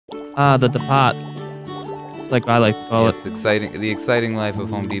Ah, the depot. Like I like to call Yes, the exciting life of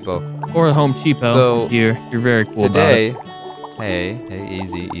Home Depot. it. Or Home Cheapo. So You're very cool today, about hey,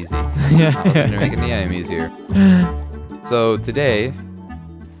 easy. it. Not looking to make any enemies here. So today,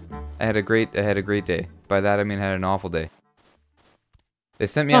 I had a great day. By that I mean I had an awful day. They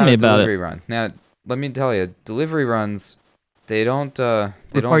sent me Tell on me a about delivery run. Now, let me tell you, delivery runs, they don't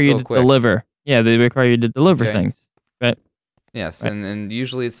require you go to quick. deliver. Yeah, they require you to deliver Okay. things. Right? Yes, Right. and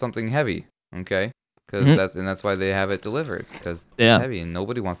usually it's something heavy, okay? Because that's why they have it delivered, because it's heavy and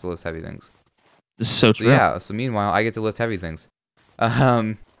nobody wants to lift heavy things. This is so So true. yeah, so meanwhile I get to lift heavy things.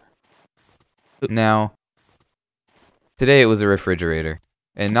 Now today it was a refrigerator.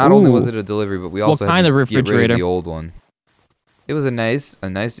 And not only was Ooh. it a delivery, but we also What kind had of to get rid of refrigerator? the old one. It was a nice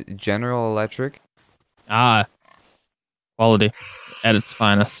General Electric. Ah, quality at its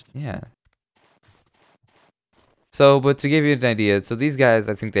finest. Yeah. So, but to give you an idea, so these guys,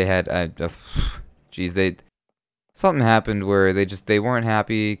 I think they had, something happened where they weren't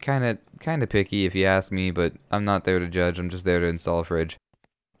happy, kind of picky if you ask me, but I'm not there to judge. I'm just there to install a fridge.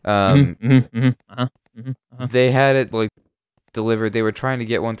 They had it like delivered. They were trying to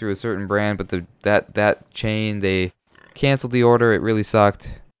get one through a certain brand, but that chain, they canceled the order. It really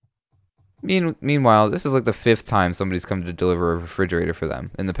sucked. Meanwhile, this is like the 5th time somebody's come to deliver a refrigerator for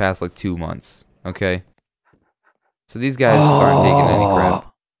them in the past like 2 months. Okay, so these guys just aren't taking any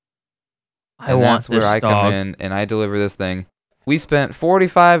crap. And that's where I come in and I deliver this thing. We spent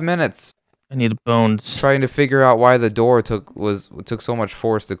 45 minutes. I need bones. Trying to figure out why the door took so much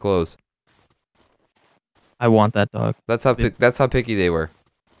force to close. I want that dog. That's how picky they were.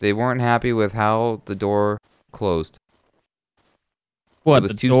 They weren't happy with how the door closed. What, it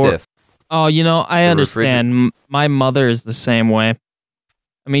was the too door? stiff. Oh, you know, I understand. My mother is the same way.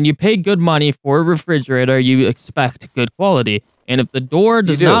 I mean, you pay good money for a refrigerator, you expect good quality. And if the door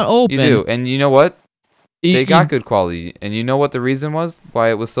does not open... You do. And you know what? They got good quality. And you know what the reason was? Why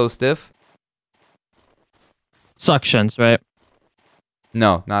it was so stiff? Suctions, right?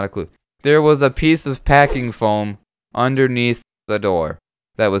 No, not a clue. There was a piece of packing foam underneath the door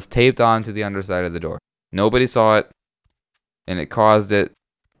that was taped onto the underside of the door. Nobody saw it, and it caused it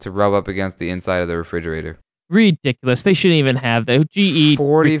to rub up against the inside of the refrigerator. Ridiculous. They shouldn't even have that. GE,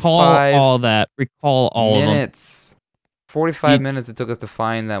 recall all that. Recall all of them. Minutes. 45 minutes it took us to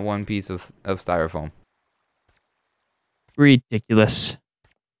find that one piece of styrofoam. Ridiculous.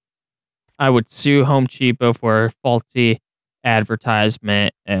 I would sue Home Cheapo for faulty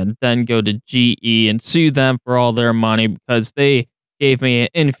advertisement and then go to GE and sue them for all their money because they gave me an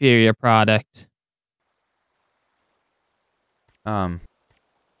inferior product. Good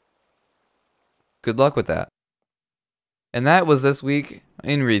luck with that. And that was this week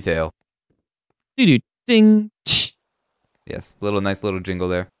in retail. Ding. Yes, nice little jingle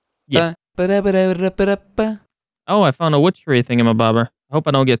there. Yeah. Oh, I found a witchery thingamabobber. I hope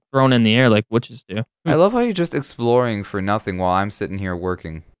I don't get thrown in the air like witches do. I love how you're just exploring for nothing while I'm sitting here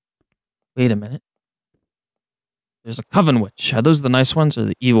working. Wait a minute. There's a coven witch. Are those the nice ones or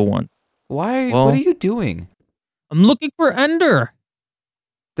the evil ones? Why? What are you doing? I'm looking for Ender.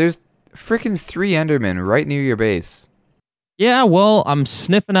 There's freaking 3 Endermen right near your base. Yeah, well, I'm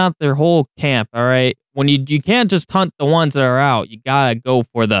sniffing out their whole camp, all right? When you can't just hunt the ones that are out. You gotta go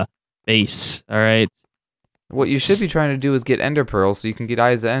for the base, all right? What you should be trying to do is get Ender Pearls so you can get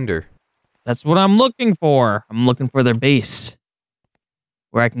Eyes of Ender. That's what I'm looking for. I'm looking for their base.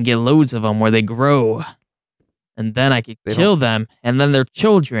 Where I can get loads of them, where they grow. And then I can kill them, and then their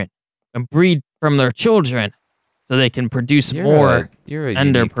children. And breed from their children. So they can produce more you're a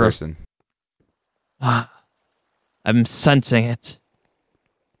Ender unique person. I'm sensing it.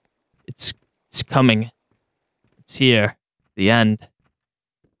 It's coming. It's here. The end.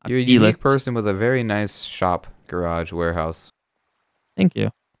 You're a unique person with a very nice shop, garage, warehouse. Thank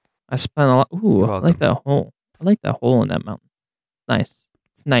you. I spent a lot. Ooh, I like that hole. I like that hole in that mountain. Nice.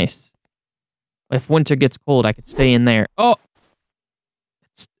 It's nice. If winter gets cold, I could stay in there. Oh!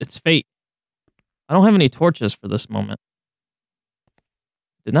 It's fate. I don't have any torches for this moment.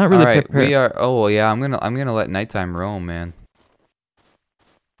 Did not really prepare. We are. Oh yeah, I'm gonna let nighttime roam, man.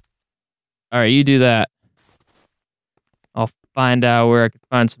 All right, you do that. I'll find out where I can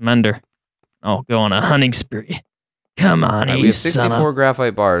find some ender. I'll go on a hunting spree. Come on, we have 64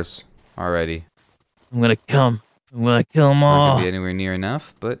 graphite bars already. I'm gonna come. I'm gonna kill them all. Not gonna be anywhere near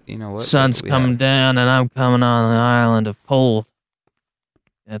enough, but you know what? Sun's coming down, and I'm coming on the island of cold.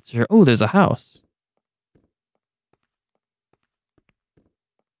 That's your. Oh, there's a house.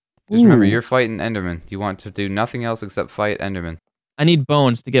 Just remember, you're fighting Enderman. You want to do nothing else except fight Enderman. I need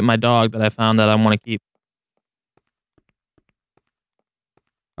bones to get my dog that I found that I want to keep.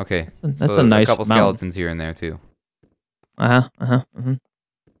 Okay. That's so a nice a couple mountain. skeletons here and there too. I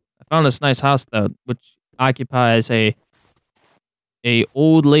found this nice house though, which occupies a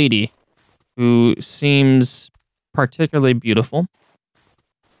old lady who seems particularly beautiful.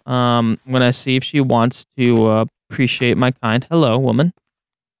 I'm gonna see if she wants to appreciate my kind. Hello, woman.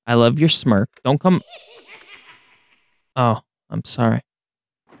 I love your smirk. Don't come. Oh, I'm sorry.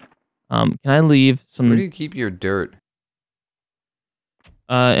 Can I leave some? Where do you keep your dirt?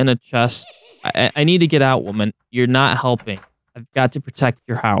 In a chest. I need to get out, woman. You're not helping. I've got to protect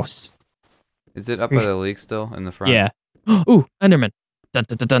your house. Is it up by the lake still in the front? Yeah. Ooh, Enderman. Dun,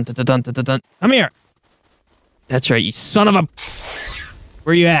 dun, dun, dun, dun, dun, dun, dun, dun. Come here. That's right, you son of a.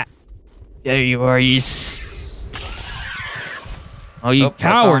 Where you at? There you are, you. Oh, you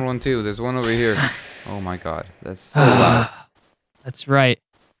coward. I found one too. There's one over here. Oh my god, that's so loud. That's right.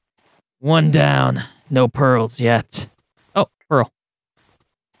 One down. No pearls yet. Oh, pearl.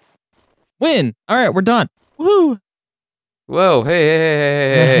 Win. All right, we're done. Woo. Whoa!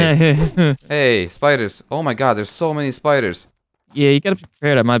 Hey! Hey, spiders! Oh my god, there's so many spiders. Yeah, you gotta be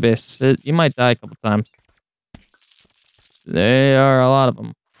prepared at my base. You might die a couple times. There are a lot of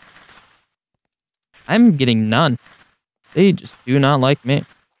them. I'm getting none. They just do not like me.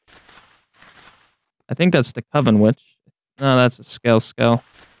 I think that's the Coven Witch. No, that's a skull.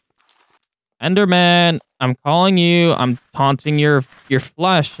 Enderman, I'm calling you. I'm taunting your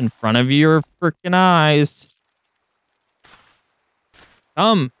flesh in front of your freaking eyes.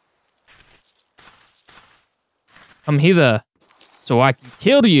 Come hither, so I can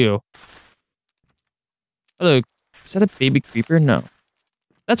kill you. Hello, is that a baby creeper? No.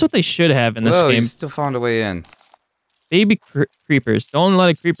 That's what they should have in this game. You still found a way in. Baby creepers. Don't let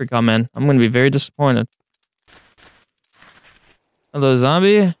a creeper come in. I'm going to be very disappointed. Hello,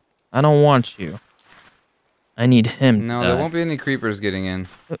 zombie. I don't want you. I need him. No, there won't be any creepers getting in.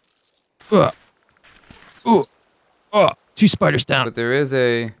 Two spiders down. But there is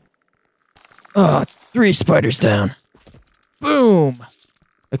a... 3 spiders down. Boom.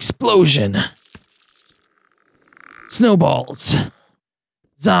 Explosion. Snowballs.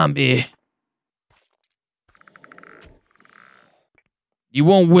 Zombie. You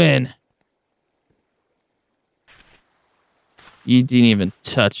won't win. You didn't even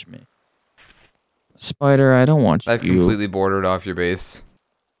touch me. Spider, I don't want you. I've completely bordered off your base.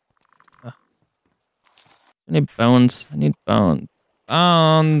 I need bones. I need bones.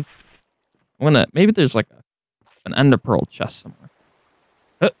 I'm gonna... Maybe there's like an ender pearl chest somewhere.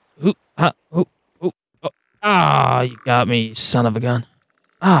 You got me, you son of a gun.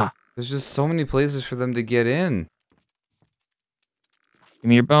 There's just so many places for them to get in. Give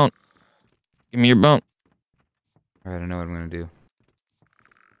me your bone. Give me your bone. Alright, I know what I'm gonna do.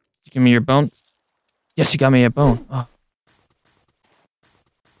 Give me your bone. Yes, you got me a bone. Oh.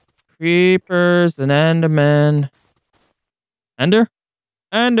 Creepers and Endermen. Ender?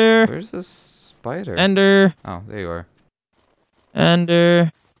 Ender! Where's this spider? Ender! Oh, there you are.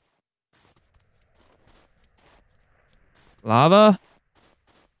 Ender. Lava?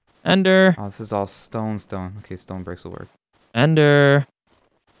 Ender. Oh, this is all stone. Okay, stone bricks will work. Ender.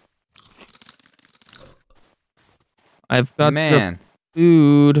 I've got the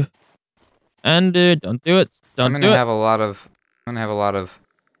food. Ender, don't do it. I'm gonna have a lot of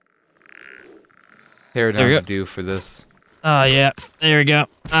tear down to do for this. Oh yeah, there we go.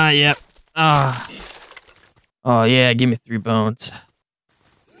 Yep. Oh yeah, give me 3 bones.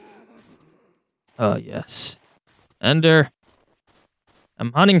 Oh yes. Ender.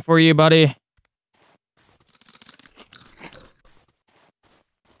 I'm hunting for you, buddy.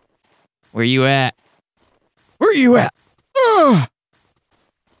 Where you at? Where you at? I'm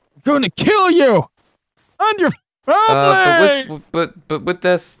going to kill you and your family. But with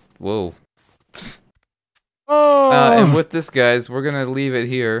this, whoa. And with this, guys, we're gonna leave it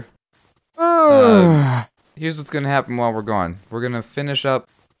here. Here's what's gonna happen while we're gone. We're gonna finish up.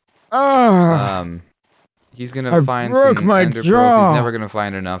 He's gonna find some ender pearls. He's never gonna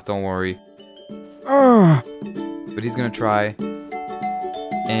find enough. Don't worry. But he's gonna try.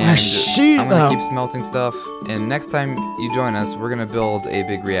 And I'm gonna keep smelting stuff. And next time you join us, we're gonna build a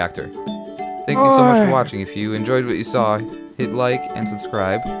big reactor. Thank you so much for watching. If you enjoyed what you saw, hit like and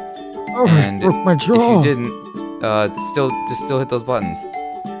subscribe. And if you didn't, still hit those buttons.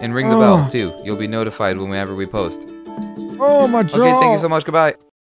 And ring the bell too. You'll be notified whenever we post. Oh, my jaw. Okay, thank you so much. Goodbye.